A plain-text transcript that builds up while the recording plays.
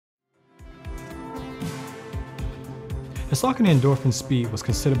The Saucony Endorphin Speed was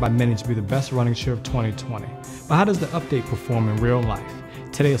considered by many to be the best running shoe of 2020. But how does the update perform in real life?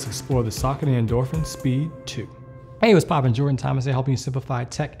 Today, let's explore the Saucony Endorphin Speed 2. Hey, what's poppin'? Jordan Thomas here, helping you simplify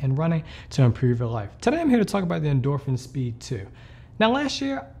tech and running to improve your life. Today, I'm here to talk about the Endorphin Speed 2. Now, last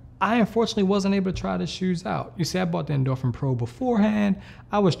year, I unfortunately wasn't able to try the shoes out. You see, I bought the Endorphin Pro beforehand.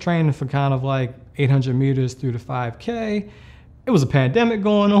 I was training for kind of like 800 meters through the 5K. It was a pandemic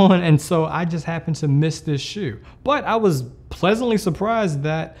going on, and so I just happened to miss this shoe. But I was pleasantly surprised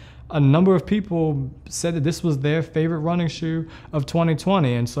that a number of people said that this was their favorite running shoe of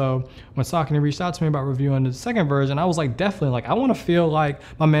 2020. And so when Saucony reached out to me about reviewing the second version, I was like, definitely, like, I want to feel like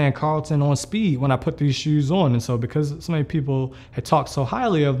my man Carlton on Speed when I put these shoes on. And so because so many people had talked so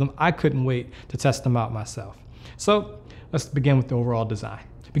highly of them, I couldn't wait to test them out myself. So let's begin with the overall design.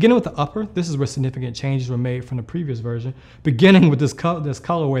 Beginning with the upper, this is where significant changes were made from the previous version, beginning with this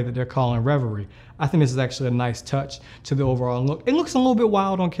colorway that they're calling Reverie. I think this is actually a nice touch to the overall look. It looks a little bit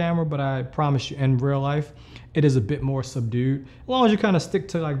wild on camera, but I promise you in real life, it is a bit more subdued. As long as you kind of stick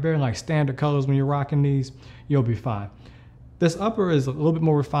to like very like standard colors when you're rocking these, you'll be fine. This upper is a little bit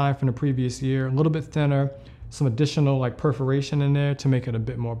more refined from the previous year, a little bit thinner, some additional like perforation in there to make it a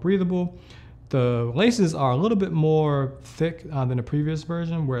bit more breathable. The laces are a little bit more thick than the previous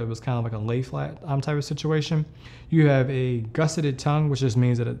version, where it was kind of like a lay flat type of situation. You have a gusseted tongue, which just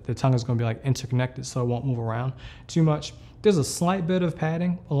means that the tongue is going to be like interconnected so it won't move around too much. There's a slight bit of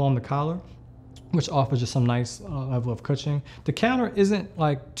padding along the collar, which offers just some nice level of cushioning. The counter isn't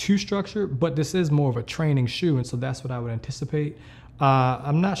like too structured, but this is more of a training shoe, and so that's what I would anticipate.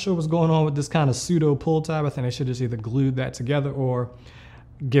 I'm not sure what's going on with this kind of pseudo pull tab. I think they should just either glue that together or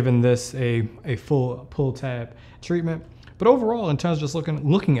given this a full pull tab treatment. But overall, in terms of just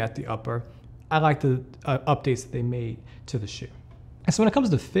looking at the upper, I like the updates that they made to the shoe. And so when it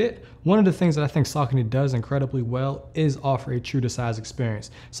comes to fit, one of the things that I think Saucony does incredibly well is offer a true to size experience.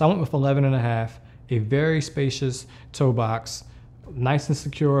 So I went with 11.5, a very spacious toe box, nice and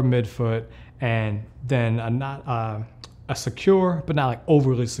secure midfoot, and then a secure, but not like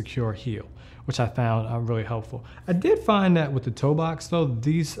overly secure heel, which I found really helpful. I did find that with the toe box though,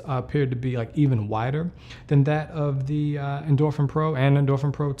 these appeared to be like even wider than that of the Endorphin Pro and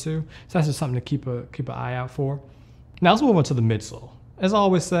Endorphin Pro 2. So that's just something to keep an eye out for. Now let's move on to the midsole. As I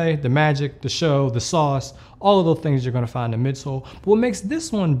always say, the magic, the show, the sauce, all of those things you're gonna find in the midsole. But what makes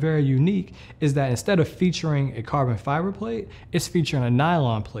this one very unique is that instead of featuring a carbon fiber plate, it's featuring a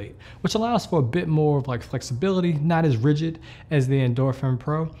nylon plate, which allows for a bit more of like flexibility, not as rigid as the Endorphin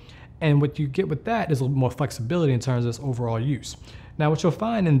Pro. And what you get with that is a little more flexibility in terms of its overall use. Now, what you'll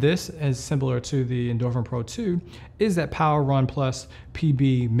find in this, as similar to the Endorphin Pro 2, is that Power Run Plus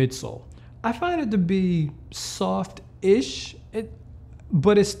PB midsole. I find it to be soft-ish,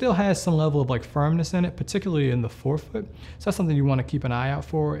 but it still has some level of like firmness in it, particularly in the forefoot. So that's something you want to keep an eye out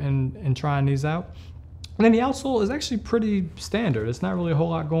for in trying these out. And then the outsole is actually pretty standard. It's not really a whole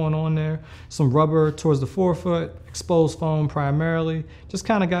lot going on there. Some rubber towards the forefoot, exposed foam primarily. Just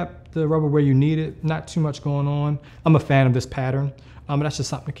kind of got the rubber where you need it, not too much going on. I'm a fan of this pattern, but that's just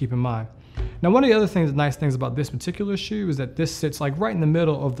something to keep in mind. Now, one of the other nice things about this particular shoe is that this sits like right in the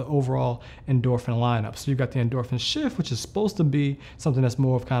middle of the overall Endorphin lineup. So you've got the Endorphin Shift, which is supposed to be something that's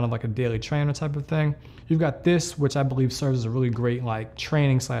more of kind of like a daily trainer type of thing. You've got this, which I believe serves as a really great like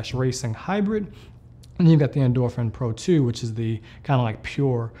training/racing hybrid. And then you've got the Endorphin Pro 2, which is the kind of like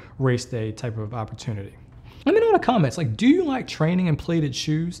pure race day type of opportunity. Let me know in the comments, like, do you like training in plated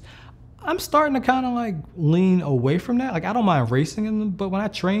shoes? I'm starting to kind of like lean away from that. Like, I don't mind racing in them, but when I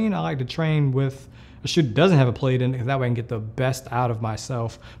train, I like to train with a shoe that doesn't have a plate in it, because that way I can get the best out of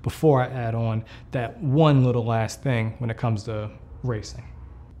myself before I add on that one little last thing when it comes to racing.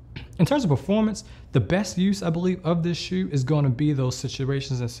 In terms of performance, the best use, I believe, of this shoe is going to be those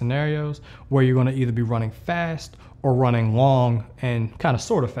situations and scenarios where you're going to either be running fast or running long and kind of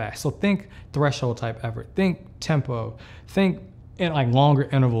sort of fast. So think threshold type effort, think tempo, think in like longer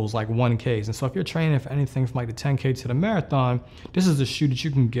intervals like 1Ks. And so if you're training for anything from like the 10K to the marathon, this is a shoe that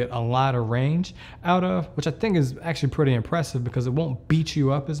you can get a lot of range out of, which I think is actually pretty impressive because it won't beat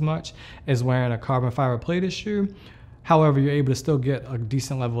you up as much as wearing a carbon fiber plated shoe. However, you're able to still get a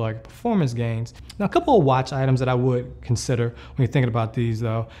decent level of like performance gains. Now, a couple of watch items that I would consider when you're thinking about these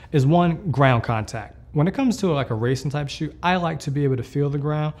though, is one, ground contact. When it comes to like a racing type shoe, I like to be able to feel the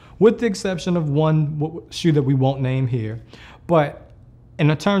ground, with the exception of one shoe that we won't name here. But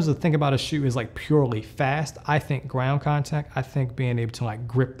in terms of thinking about a shoe is like purely fast, I think ground contact, I think being able to like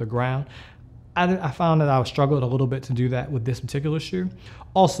grip the ground, I found that I struggled a little bit to do that with this particular shoe.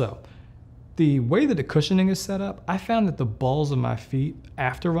 Also, The way that the cushioning is set up, I found that the balls of my feet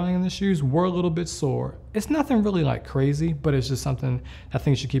after running in the shoes were a little bit sore. It's nothing really like crazy, but it's just something I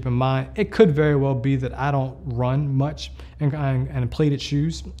think you should keep in mind. It could very well be that I don't run much in plated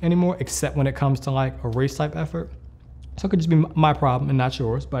shoes anymore, except when it comes to like a race type effort. So it could just be my problem and not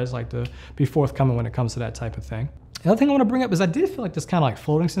yours, but I just like to be forthcoming when it comes to that type of thing. The other thing I want to bring up is I did feel like this kind of like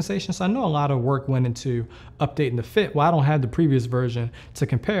floating sensation. So I know a lot of work went into updating the fit. Well, I don't have the previous version to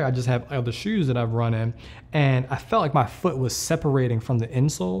compare. I just have other shoes that I've run in. And I felt like my foot was separating from the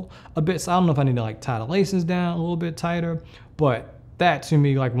insole a bit. So I don't know if I need to like tie the laces down a little bit tighter. But that to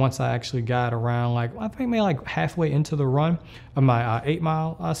me, like once I actually got around, like I think maybe like halfway into the run of my 8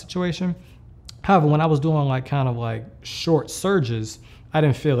 mile situation. However, when I was doing like kind of like short surges, I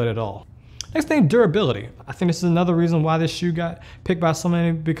didn't feel it at all. Next thing, durability. I think this is another reason why this shoe got picked by so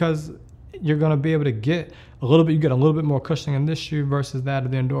many, because you're gonna be able to get a little bit more cushioning in this shoe versus that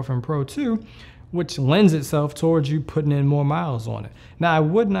of the Endorphin Pro 2, which lends itself towards you putting in more miles on it. Now, I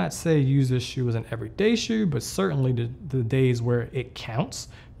would not say use this shoe as an everyday shoe, but certainly the days where it counts,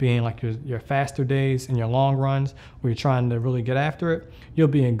 being like your faster days and your long runs where you're trying to really get after it, you'll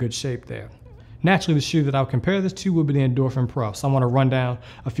be in good shape there. Naturally, the shoe that I'll compare this to would be the Endorphin Pro. So I want to run down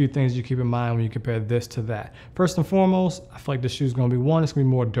a few things you keep in mind when you compare this to that. First and foremost, I feel like this shoe is going to be, one, it's going to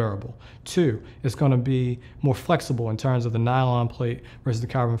be more durable. Two, it's going to be more flexible in terms of the nylon plate versus the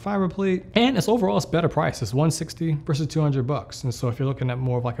carbon fiber plate. And it's overall, it's better price. It's $160 versus $200. And so if you're looking at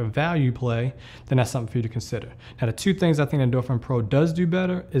more of like a value play, then that's something for you to consider. Now, the two things I think the Endorphin Pro does do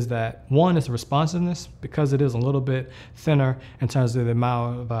better is that one is the responsiveness, because it is a little bit thinner in terms of the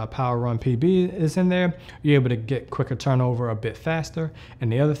amount of power run PB is in there, you're able to get quicker turnover a bit faster.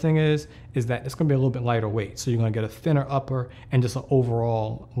 And the other thing is that it's going to be a little bit lighter weight. So you're going to get a thinner upper and just an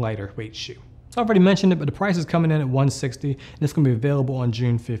overall lighter weight shoe. So I've already mentioned it, but the price is coming in at $160 and it's going to be available on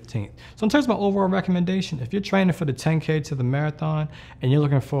June 15th. So in terms of my overall recommendation, if you're training for the 10K to the marathon and you're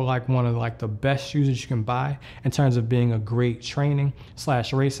looking for like one of like the best shoes that you can buy in terms of being a great training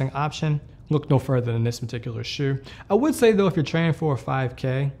 / racing option, look no further than this particular shoe. I would say though, if you're training for a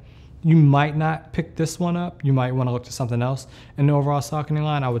 5K, you might not pick this one up. You might want to look to something else in the overall Saucony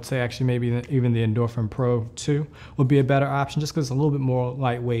line. I would say actually maybe even the Endorphin Pro 2 would be a better option, just because it's a little bit more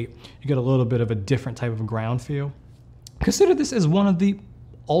lightweight. You get a little bit of a different type of ground feel. Consider this as one of the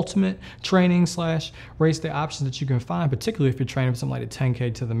ultimate training / race day options that you can find, particularly if you're training for something like the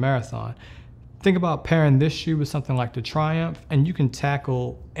 10K to the marathon. Think about pairing this shoe with something like the Triumph, and you can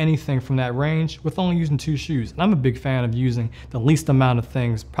tackle anything from that range with only using 2 shoes. And I'm a big fan of using the least amount of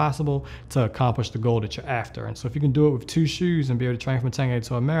things possible to accomplish the goal that you're after. And so if you can do it with 2 shoes and be able to train from a 10K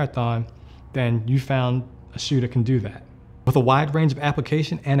to a marathon, then you found a shoe that can do that. With a wide range of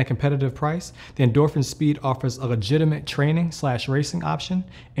application and a competitive price, the Endorphin Speed offers a legitimate training / racing option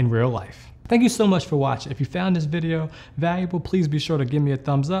in real life. Thank you so much for watching. If you found this video valuable, please be sure to give me a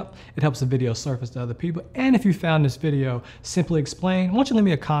thumbs up. It helps the video surface to other people. And if you found this video simply explained, why don't you leave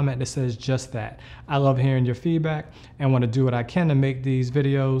me a comment that says just that. I love hearing your feedback and want to do what I can to make these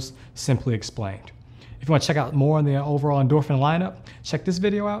videos simply explained. If you want to check out more on the overall Endorphin lineup, check this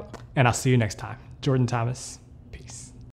video out, and I'll see you next time. Jordan Thomas, peace.